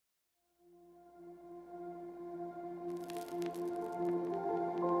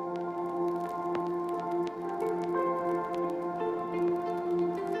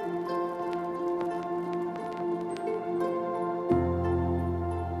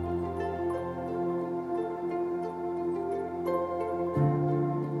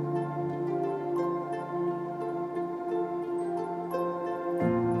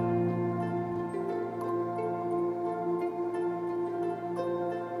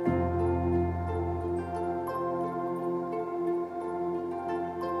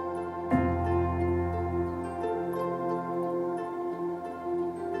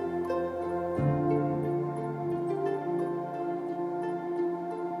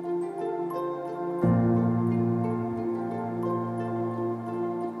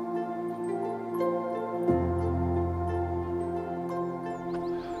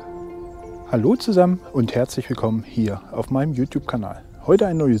Hallo zusammen und herzlich willkommen hier auf meinem YouTube-Kanal. Heute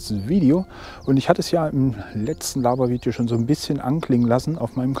ein neues Video und ich hatte es ja im letzten Labervideo schon so ein bisschen anklingen lassen.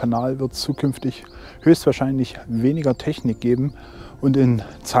 Auf meinem Kanal wird es zukünftig höchstwahrscheinlich weniger Technik geben und in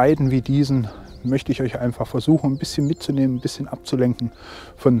Zeiten wie diesen möchte ich euch einfach versuchen, ein bisschen mitzunehmen, ein bisschen abzulenken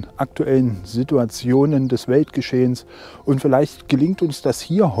von aktuellen Situationen des Weltgeschehens. Und vielleicht gelingt uns das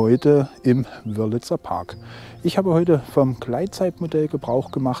hier heute im Wörlitzer Park. Ich habe heute vom Gleitzeitmodell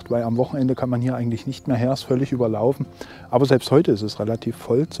Gebrauch gemacht, weil am Wochenende kann man hier eigentlich nicht mehr her, ist völlig überlaufen. Aber selbst heute ist es relativ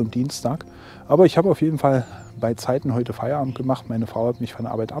voll zum Dienstag. Aber ich habe auf jeden Fall bei Zeiten heute Feierabend gemacht. Meine Frau hat mich von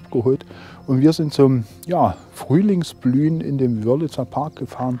der Arbeit abgeholt und wir sind zum Frühlingsblühen in dem Wörlitzer Park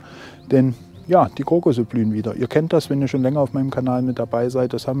gefahren. Denn ja, die Krokusse blühen wieder. Ihr kennt das, wenn ihr schon länger auf meinem Kanal mit dabei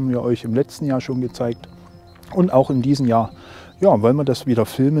seid. Das haben wir euch im letzten Jahr schon gezeigt. Und auch in diesem Jahr wollen wir das wieder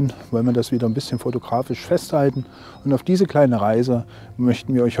filmen, wollen wir das wieder ein bisschen fotografisch festhalten. Und auf diese kleine Reise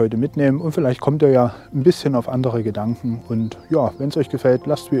möchten wir euch heute mitnehmen. Und vielleicht kommt ihr ja ein bisschen auf andere Gedanken. Und ja, wenn es euch gefällt,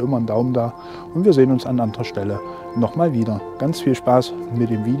 lasst wie immer einen Daumen da. Und wir sehen uns an anderer Stelle nochmal wieder. Ganz viel Spaß mit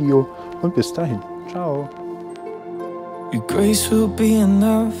dem Video und bis dahin. Ciao. Your grace will be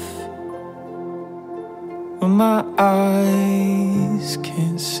enough when my eyes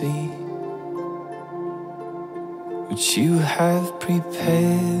can't see what you have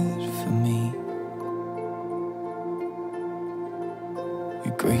prepared for me.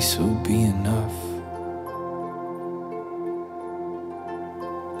 Your grace will be enough,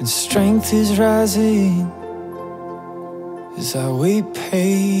 and strength is rising as I wait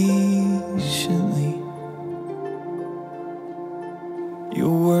patiently.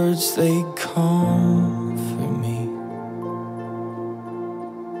 Your words, they comfort me.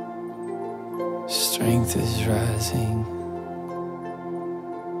 Strength is rising.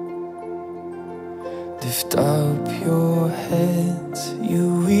 Lift up your heads,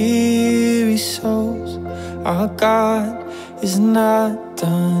 you weary souls. Our God is not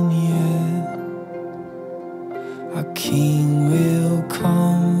done yet. Our King will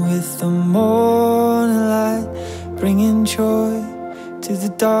come with the morning light, bringing joy to the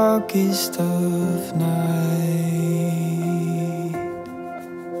darkest of night.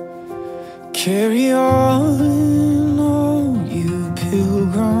 Carry on, all you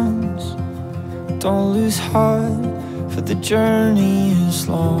pilgrims. Don't lose heart, for the journey is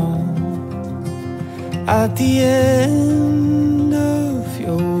long. At the end of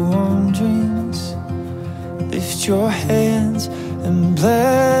your wanderings, lift your hands and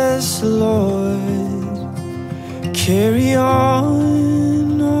bless the Lord. Carry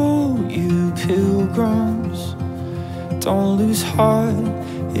on, all you pilgrims. Don't lose heart,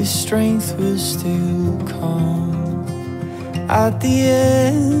 His strength will still come. At the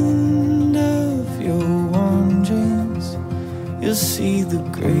end of your wanderings, you'll see the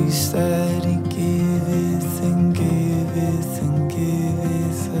grace that He giveth and giveth and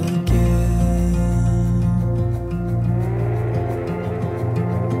giveth again.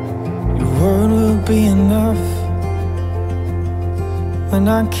 Your word will be enough when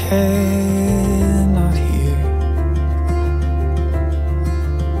I cannot hear,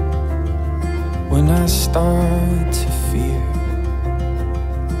 when I start to fear.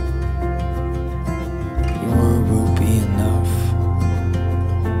 Your word will be enough.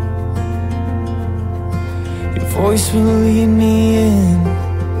 Your voice will lead me in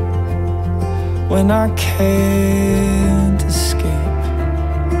when I can't escape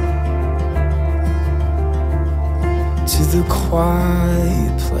to the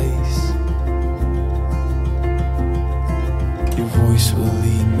quiet place. Your voice will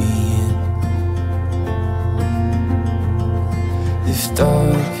lead me in. Lift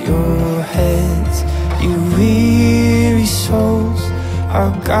up your heads, you weary souls.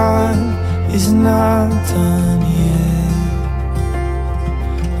 Our God is not done yet.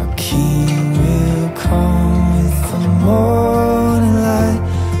 Our King will come with the morning light,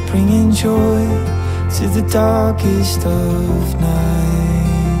 bringing joy to the darkest of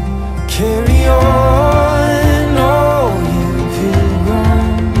night. Carry on, all you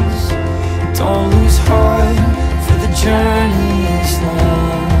pilgrims. Don't lose heart, for the journey is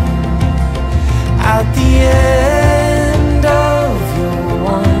long. At the end of your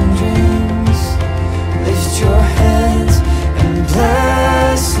wanderings, lift your hands and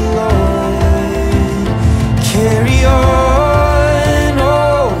bless the Lord. Carry on,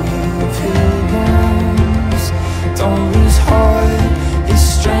 all you pilgrims. Don't lose heart, His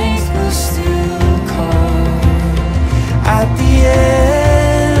strength will still come.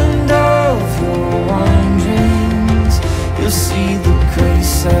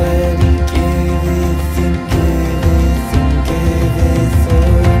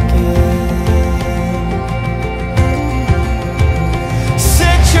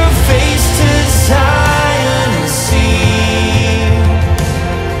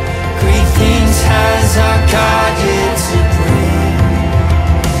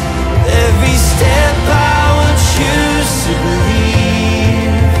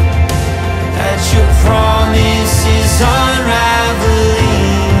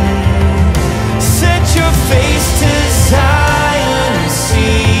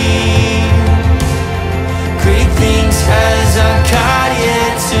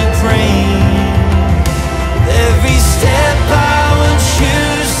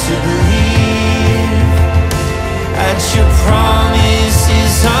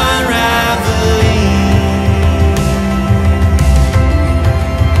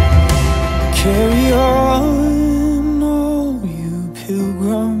 Carry on, all you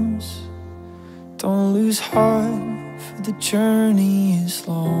pilgrims. Don't lose heart, for the journey is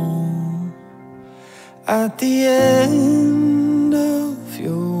long. At the end of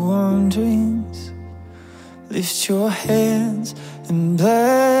your wanderings, lift your hands and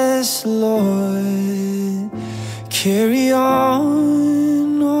bless the Lord. Carry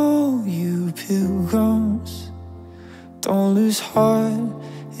on, all you pilgrims. Don't lose heart,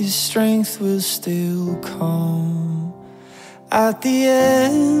 His strength will still come. At the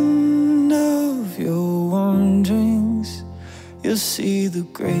end of your wanderings, you'll see the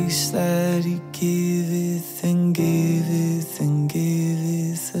grace that He giveth and giveth and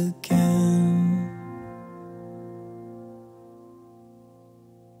giveth again.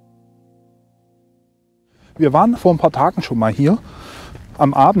 Wir waren vor ein paar Tagen schon mal hier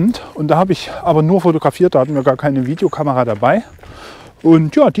am Abend und da habe ich aber nur fotografiert, da hatten wir gar keine Videokamera dabei.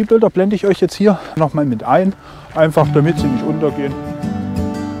 Und ja, die Bilder blende ich euch jetzt hier nochmal mit ein, einfach damit sie nicht untergehen.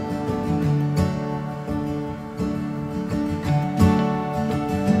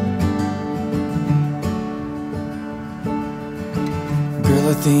 Girl,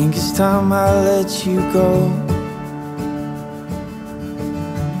 I think it's time I let you go.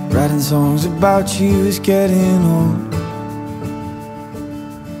 Writing songs about you is getting old.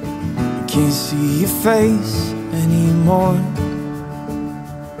 I can't see your face anymore.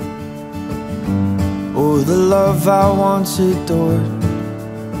 Oh, the love I once adored.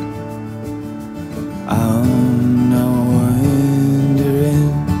 I'm now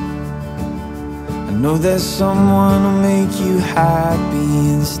wondering. I know there's someone who'll make you happy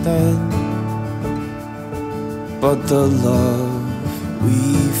instead. But the love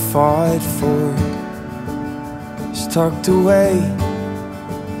we fought for is tucked away,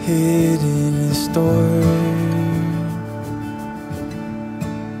 hidden in a store.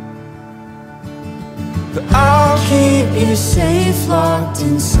 But I'll keep you safe, locked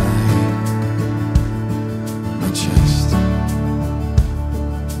inside my chest.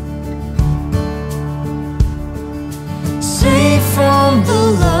 Safe from the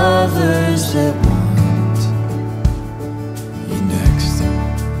lovers that want you next.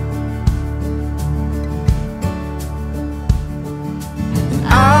 And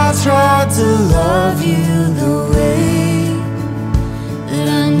I tried to love you the way that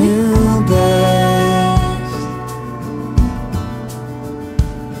I knew best.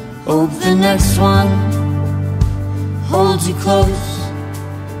 Hope the next one holds you close,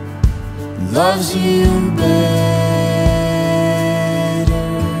 loves you better.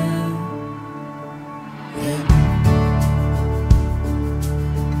 Yeah.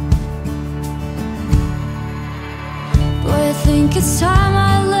 Boy, I think it's time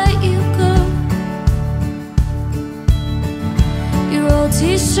I let you go. Your old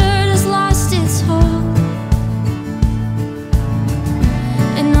t-shirt has lost its hold.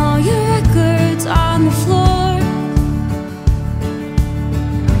 Your records on the floor,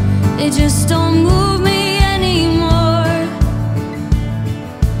 they just don't move me anymore.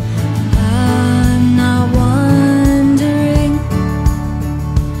 I'm not wondering.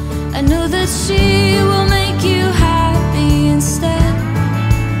 I know that she will make you happy instead.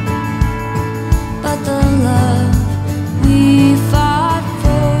 But the love we fought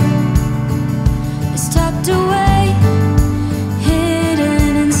for is tucked away.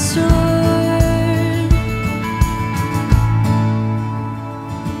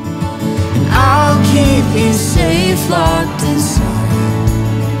 Keep you safe, locked inside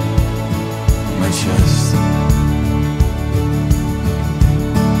my chest.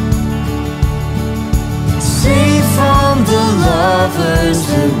 Safe from the lovers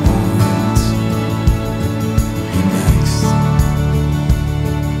that want you next.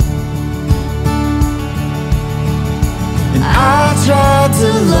 And I tried to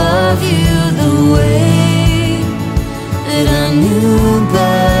love you the way that I knew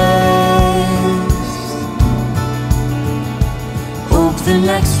best.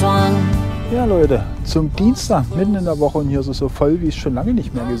 Ja Leute, zum Dienstag, mitten in der Woche und hier ist es so voll, wie ich es schon lange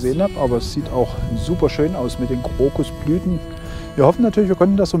nicht mehr gesehen habe, aber es sieht auch super schön aus mit den Krokusblüten. Wir hoffen natürlich, wir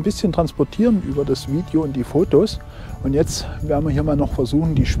konnten das so ein bisschen transportieren über das Video und die Fotos. Und jetzt werden wir hier mal noch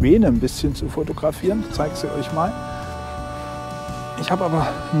versuchen, die Schwäne ein bisschen zu fotografieren. Ich zeige sie euch mal. Ich habe aber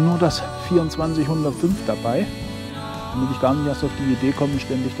nur das 2405 dabei, damit ich gar nicht erst auf die Idee komme,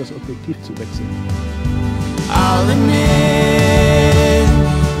 ständig das Objektiv zu wechseln. I'll admit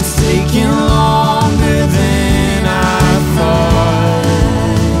it's taking longer than I thought.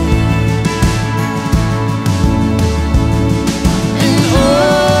 And oh,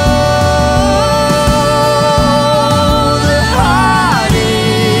 the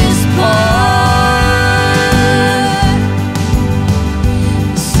hardest part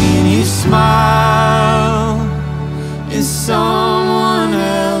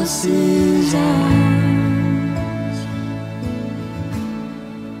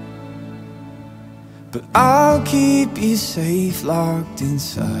but I'll keep you safe locked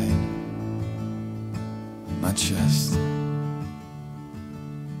inside my chest.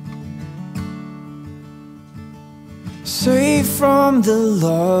 Safe from the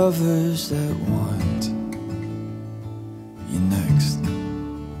lovers that want you next.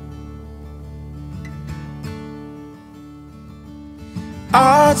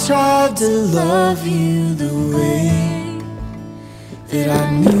 I tried to love you the way that I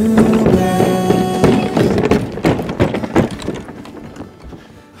knew best.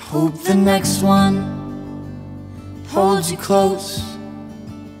 Hope the next one holds you close,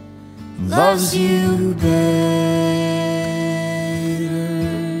 loves you better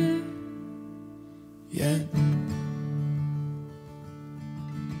yet.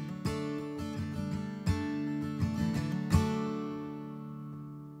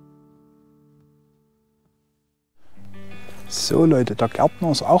 So Leute, der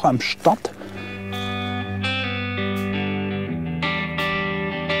Gärtner ist auch am Start.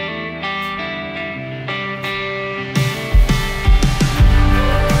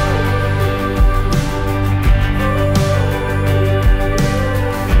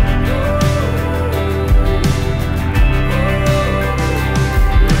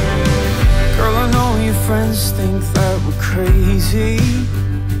 Girl, I know your friends think that we're crazy.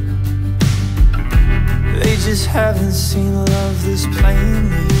 They just haven't seen love this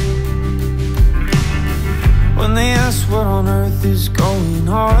plainly. When they ask what on earth is going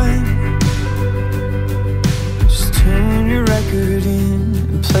on, just tune your record in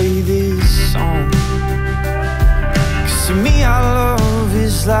and play this song. 'Cause to me our love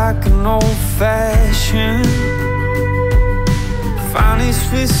is like an old-fashioned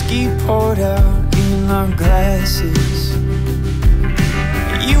finest whiskey poured out in our glasses.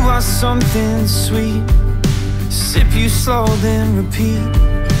 You are something sweet, sip you slow then repeat.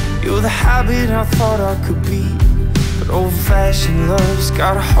 You're the habit I thought I could be, but old-fashioned love's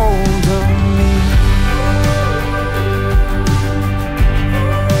got a hold on me.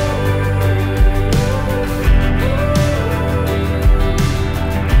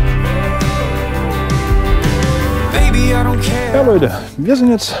 Baby, I don't care. Ja Leute, wir sind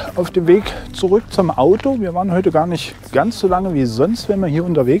jetzt auf dem Weg zurück zum Auto. Wir waren heute gar nicht ganz so lange wie sonst, wenn wir hier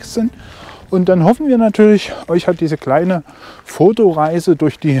unterwegs sind. Und dann hoffen wir natürlich, euch hat diese kleine Fotoreise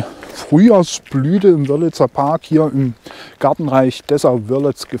durch die Frühjahrsblüte im Wörlitzer Park hier im Gartenreich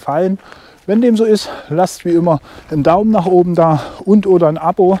Dessau-Wörlitz gefallen. Wenn dem so ist, lasst wie immer einen Daumen nach oben da und oder ein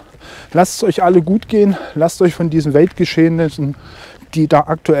Abo. Lasst es euch alle gut gehen. Lasst euch von diesen Weltgeschehnissen, die da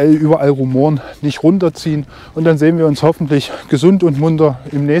aktuell überall rumoren, nicht runterziehen. Und dann sehen wir uns hoffentlich gesund und munter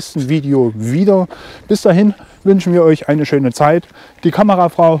im nächsten Video wieder. Bis dahin wünschen wir euch eine schöne Zeit. Die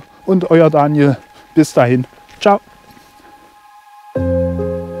Kamerafrau und euer Daniel. Bis dahin. Ciao.